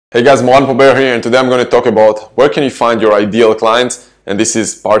Hey guys, Mohan Pober here, and today I'm going to talk about where can you find your ideal clients, and this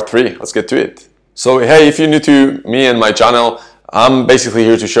is part 3. Let's get to it. So hey, if you're new to me and my channel, I'm basically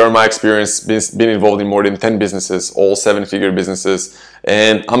here to share my experience, been involved in more than 10 businesses, all 7-figure businesses,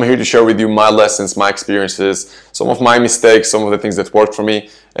 and I'm here to share with you my lessons, my experiences, some of my mistakes, some of the things that worked for me,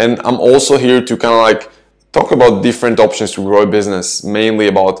 and I'm also here to kind of like talk about different options to grow a business, mainly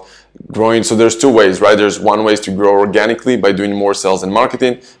about growing. So there's two ways, right? There's one way is to grow organically by doing more sales and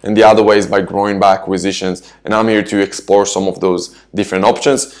marketing, and the other way is by growing by acquisitions. And I'm here to explore some of those different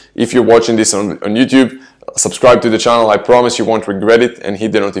options. If you're watching this on YouTube, subscribe to the channel. I promise you won't regret it, and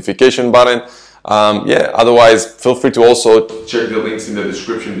hit the notification button. Otherwise, feel free to also check the links in the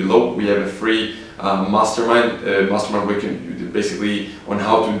description below. We have a free mastermind we can basically on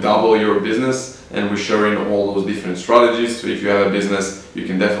how to double your business, and we're sharing all those different strategies. So if you have a business, you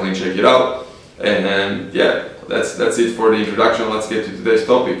can definitely check it out. And yeah, that's it for the introduction. Let's get to today's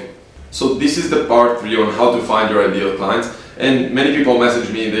topic. So this is the part 3 on how to find your ideal clients. And many people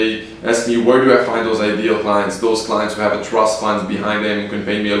message me, they ask me, where do I find those ideal clients, those clients who have a trust fund behind them, can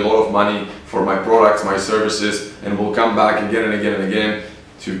pay me a lot of money for my products, my services, and will come back again and again and again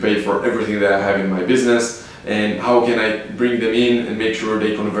to pay for everything that I have in my business. And how can I bring them in and make sure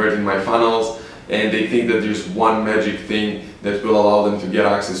they convert in my funnels? And they think that there's one magic thing that will allow them to get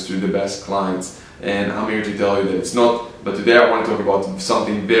access to the best clients. And I'm here to tell you that it's not. But today I want to talk about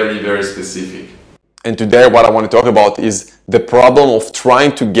something very, very specific. And today what I want to talk about is the problem of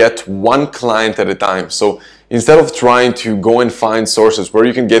trying to get one client at a time. So instead of trying to go and find sources where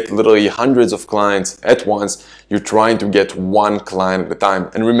you can get literally hundreds of clients at once, you're trying to get one client at a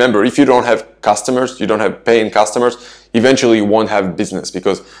time. And remember, if you don't have customers, you don't have paying customers, eventually you won't have business,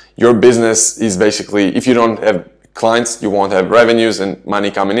 because your business is basically, if you don't have clients, you won't have revenues and money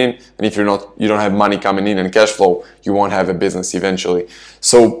coming in. And if you don't have money coming in and cash flow, you won't have a business eventually.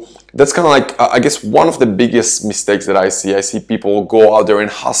 So that's kind of like, I guess, one of the biggest mistakes that I see. I see people go out there and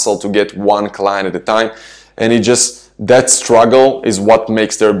hustle to get one client at a time. And that struggle is what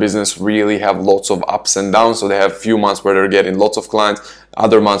makes their business really have lots of ups and downs. So they have few months where they're getting lots of clients,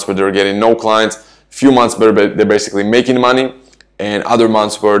 other months where they're getting no clients, few months where they're basically making money, and other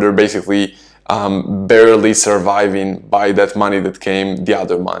months where they're basically barely surviving by that money that came the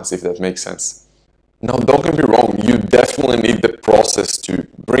other months, if that makes sense. Now, don't get me wrong, you definitely need the process to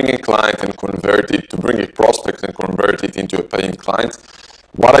bring a client and convert it, to bring a prospect and convert it into a paying client.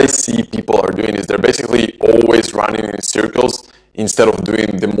 What I see people are doing is they're basically always running in circles instead of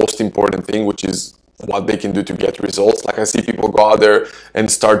doing the most important thing, which is what they can do to get results. Like I see people go out there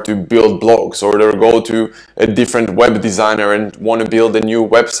and start to build blogs, or they'll go to a different web designer and want to build a new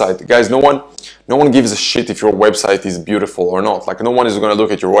website. Guys, no one gives a shit if your website is beautiful or not. Like, no one is going to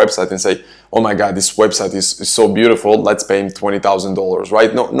look at your website and say, oh my God, this website is so beautiful, let's pay him $20,000,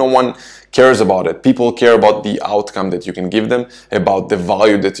 right? No one cares about it. People care about the outcome that you can give them, about the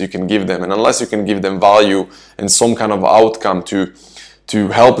value that you can give them. And unless you can give them value and some kind of outcome to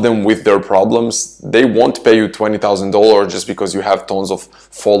help them with their problems, they won't pay you $20,000 just because you have tons of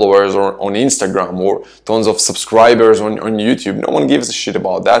followers on Instagram or tons of subscribers on YouTube. No one gives a shit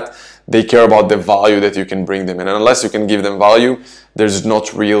about that. They care about the value that you can bring them. And unless you can give them value, there's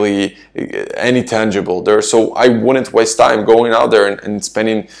not really any tangible there. So I wouldn't waste time going out there and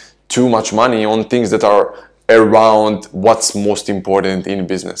spending too much money on things that are around what's most important in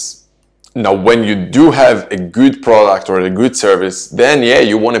business. Now, when you do have a good product or a good service, then yeah,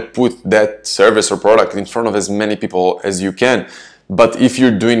 you want to put that service or product in front of as many people as you can. But if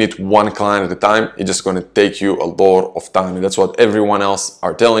you're doing it one client at a time, it's just going to take you a lot of time. And that's what everyone else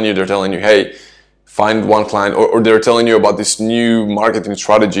are telling you. They're telling you, hey, find one client, or they're telling you about this new marketing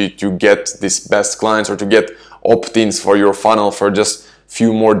strategy to get these best clients, or to get opt-ins for your funnel for just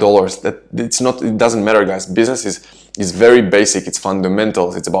few more dollars. It doesn't matter, guys. Business is very basic. It's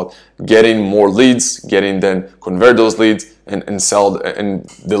fundamentals. It's about getting more leads, then convert those leads and sell and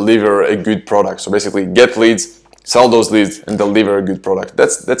deliver a good product. So basically, get leads, sell those leads, and deliver a good product.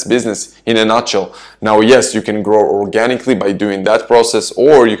 That's business in a nutshell. Now, yes, you can grow organically by doing that process,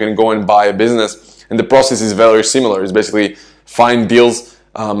 or you can go and buy a business, and the process is very similar. It's basically find deals,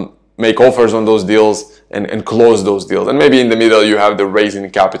 make offers on those deals, and close those deals. And maybe in the middle you have the raising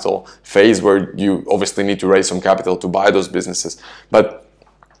capital phase, where you obviously need to raise some capital to buy those businesses. But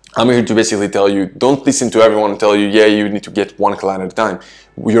I'm here to basically tell you, don't listen to everyone tell you, yeah, you need to get one client at a time.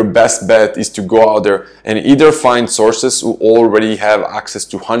 Your best bet is to go out there and either find sources who already have access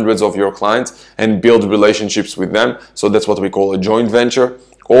to hundreds of your clients and build relationships with them. So that's what we call a joint venture.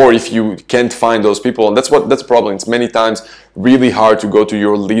 Or if you can't find those people, and that's the problem. It's many times really hard to go to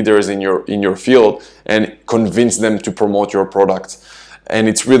your leaders in your field and convince them to promote your products. and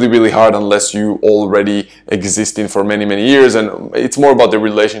it's really, really hard unless you already existing for many, many years, and it's more about the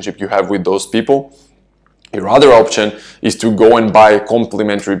relationship you have with those people. Your other option is to go and buy a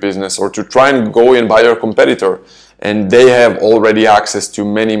complementary business, or to try and go and buy your competitor, and they have already access to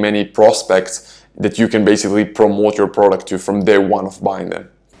many, many prospects that you can basically promote your product to from day one of buying them.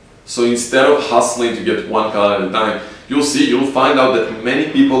 So instead of hustling to get one client at a time, you'll find out that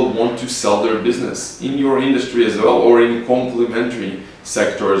many people want to sell their business in your industry as well, or in complementary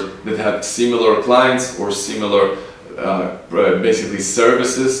sectors that have similar clients or similar basically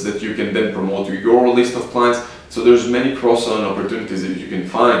services that you can then promote to your list of clients. So there's many cross-selling opportunities that you can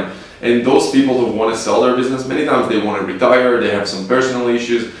find. And those people who want to sell their business, many times they want to retire, they have some personal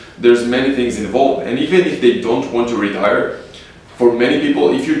issues, there's many things involved. And even if they don't want to retire, for many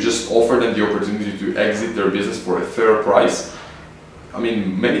people, if you just offer them the opportunity to exit their business for a fair price, I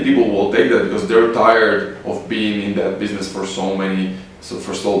mean, many people will take that because they're tired of being in that business for so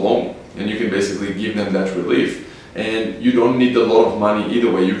long. And you can basically give them that relief. And you don't need a lot of money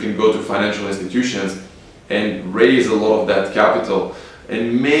either way. You can go to financial institutions and raise a lot of that capital.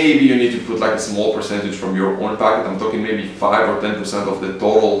 And maybe you need to put like a small percentage from your own pocket. I'm talking maybe 5 or 10% of the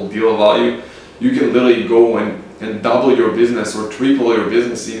total deal value. You can literally go and double your business or triple your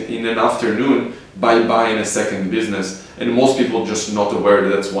business in an afternoon by buying a second business. And most people just not aware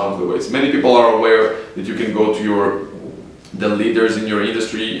that that's one of the ways. Many people are aware that you can go to the leaders in your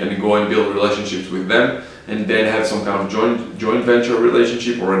industry and go and build relationships with them, and then have some kind of joint venture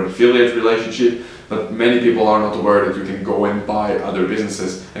relationship or an affiliate relationship. But many people are not aware that you can go and buy other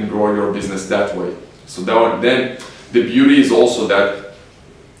businesses and grow your business that way. So then the beauty is also that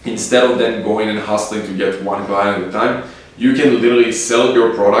instead of then going and hustling to get one client at a time, you can literally sell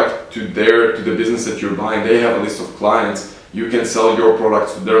your product to the business that you're buying. They have a list of clients. You can sell your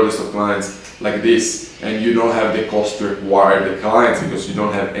product to their list of clients like this, and you don't have the cost to acquire the clients because you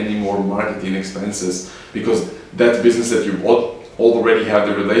don't have any more marketing expenses, because that business that you bought already have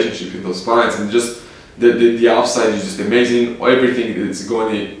the relationship with those clients, and just the upside is just amazing.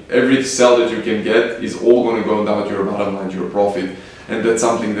 Every sell that you can get is all going to go down to your bottom line, to your profit, and that's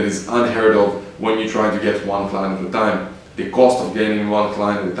something that is unheard of when you try to get one client at a time. The cost of getting one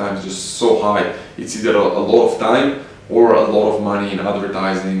client at a time is just so high. It's either a lot of time or a lot of money in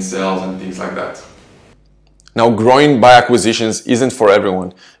advertising, sales, and things like that. Now, growing by acquisitions isn't for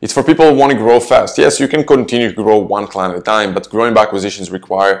everyone. It's for people who want to grow fast. Yes, you can continue to grow one client at a time, but growing by acquisitions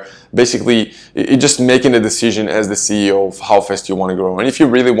require basically just making a decision as the CEO of how fast you want to grow. And if you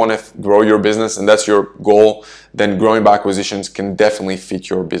really want to grow your business and that's your goal, then growing by acquisitions can definitely fit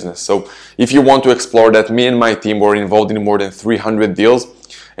your business. So if you want to explore that, me and my team were involved in more than 300 deals,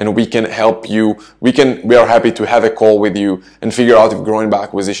 and we can help you. We are happy to have a call with you and figure out if growing by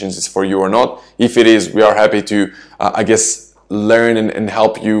acquisitions is for you or not. If it is, we are happy to, learn and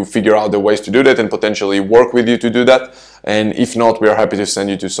help you figure out the ways to do that and potentially work with you to do that. And if not, we are happy to send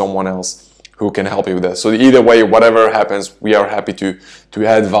you to someone else who can help you with that. So either way, whatever happens, we are happy to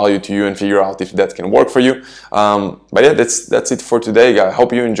add value to you and figure out if that can work for you. But yeah, that's it for today, guys. I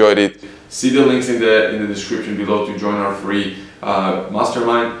hope you enjoyed it. See the links in the description below to join our free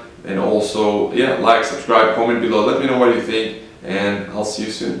mastermind, and also like, subscribe, comment below, let me know what you think, and I'll see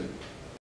you soon.